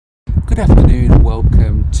Good afternoon and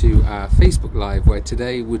welcome to our Facebook Live, where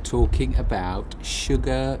today we're talking about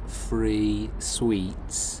sugar-free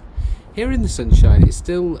sweets. Here in the sunshine, it's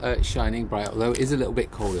still shining bright, although it is a little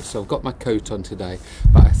bit colder, so I've got my coat on today,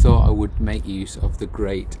 but I thought I would make use of the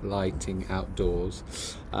great lighting outdoors.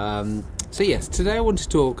 So yes, today I want to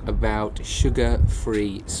talk about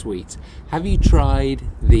sugar-free sweets. Have you tried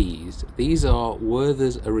these? These are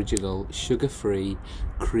Werther's original sugar-free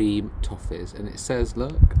cream toffees, and it says,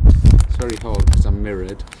 look, it's very hard because I'm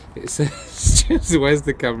mirrored, it says, just, where's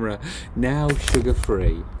the camera, now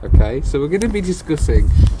sugar-free. Okay, so we're going to be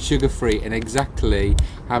discussing sugar-free and exactly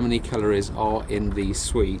how many calories are in these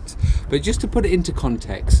sweets. But just to put it into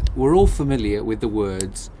context, we're all familiar with the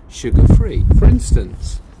words sugar-free. For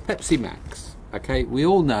instance, Pepsi Max. Okay, we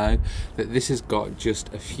all know that this has got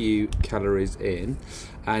just a few calories in,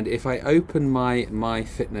 and if I open my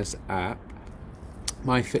MyFitnessPal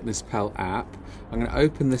app, I'm going to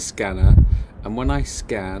open the scanner, and when I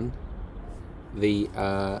scan the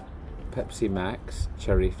Pepsi Max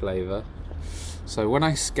cherry flavour, so when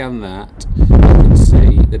I scan that, you can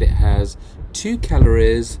see that it has 2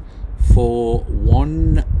 calories for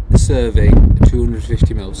one serving,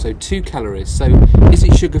 250 ml. So 2 calories. So is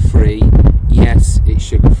it sugar free? Yes, it's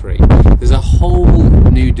sugar free. There's a whole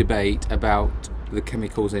new debate about the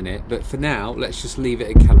chemicals in it, but for now let's just leave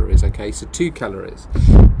it at calories. Okay, so 2 calories.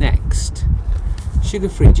 Next,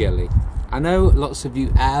 sugar-free jelly. I know lots of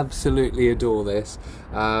you absolutely adore this,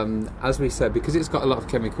 as we said, because it's got a lot of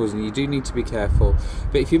chemicals and you do need to be careful,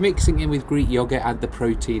 but if you're mixing in with Greek yogurt, add the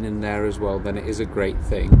protein in there as well, then it is a great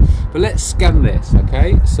thing. But let's scan this.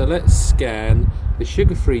 Okay, so let's scan the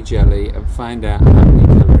sugar-free jelly and find out how many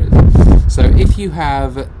calories. So if you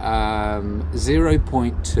have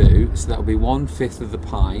 0.2, so that'll be 1/5 of the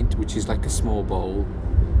pint, which is like a small bowl,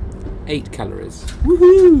 8 calories.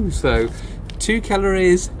 Woohoo! So 2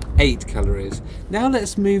 calories, 8 calories. Now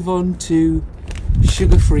let's move on to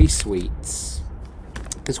sugar-free sweets.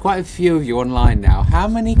 There's quite a few of you online now. How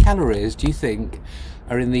many calories do you think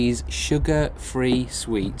are in these sugar-free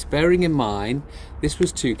sweets? Bearing in mind, this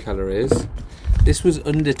was 2 calories. This was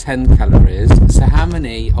under 10 calories. So how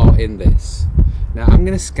many are in this? Now I'm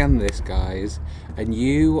going to scan this, guys, and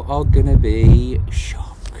you are going to be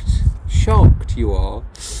shocked. Shocked you are.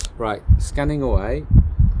 Right, scanning away.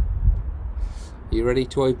 Are you ready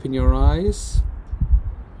to open your eyes?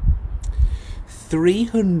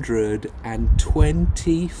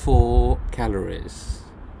 324 calories.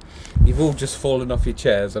 You've all just fallen off your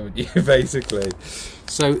chairs, haven't you, basically?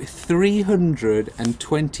 So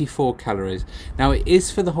 324 calories. Now it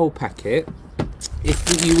is for the whole packet.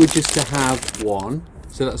 If you were just to have one,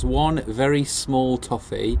 so that's one very small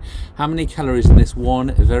toffee, how many calories in this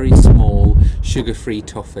one very small sugar-free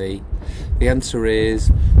toffee? The answer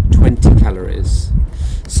is 20 calories.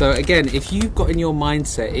 So again, if you've got in your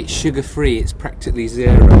mindset it's sugar-free, it's practically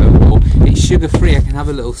zero, or it's sugar-free, I can have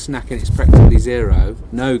a little snack and it's practically zero.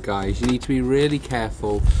 No guys, you need to be really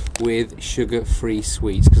careful with sugar-free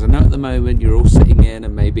sweets, because I know at the moment you're all sitting in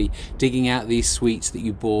and maybe digging out these sweets that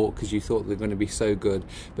you bought because you thought they're going to be so good,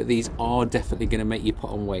 but these are definitely going to make you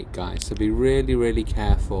put on weight, guys. So be really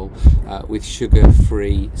careful with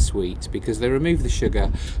sugar-free sweets, because they remove the sugar.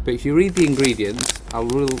 But if you read the ingredients, I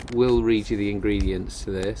will read you the ingredients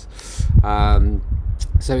to this.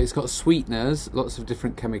 So it's got sweeteners, lots of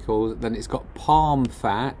different chemicals, then it's got palm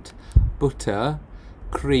fat, butter,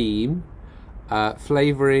 cream,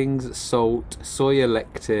 flavourings, salt, soya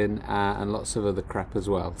lectin, and lots of other crap as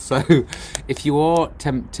well. So if you are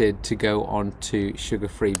tempted to go on to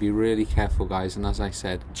sugar-free, be really careful, guys, and as I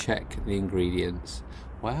said, check the ingredients.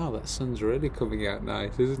 Wow, that sun's really coming out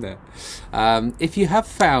nice, isn't it? If you have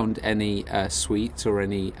found any sweets or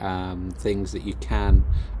any things that you can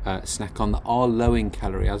snack on that are low in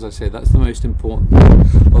calorie, as I say, that's the most important thing.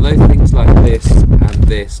 Although things like this and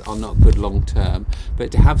this are not good long term,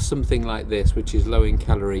 but to have something like this which is low in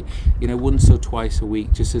calorie, you know, once or twice a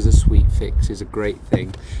week just as a sweet fix is a great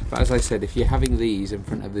thing. But as I said, if you're having these in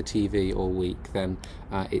front of the TV all week, then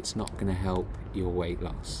it's not going to help your weight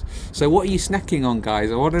loss. So what are you snacking on, guys?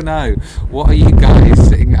 I want to know, what are you guys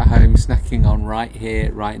sitting at home snacking on right here,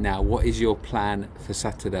 right now? What is your plan for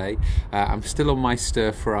Saturday? I'm still on my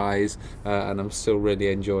stir fries, and I'm still really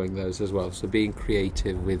enjoying those as well. So being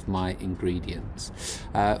creative with my ingredients.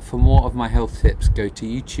 For more of my health tips, go to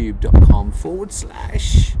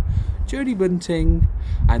youtube.com/Jody Bunting.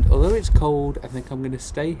 And although it's cold, I think I'm going to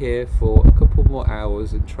stay here for a couple more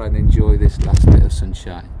hours and try and enjoy this last bit of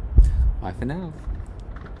sunshine. Bye for now.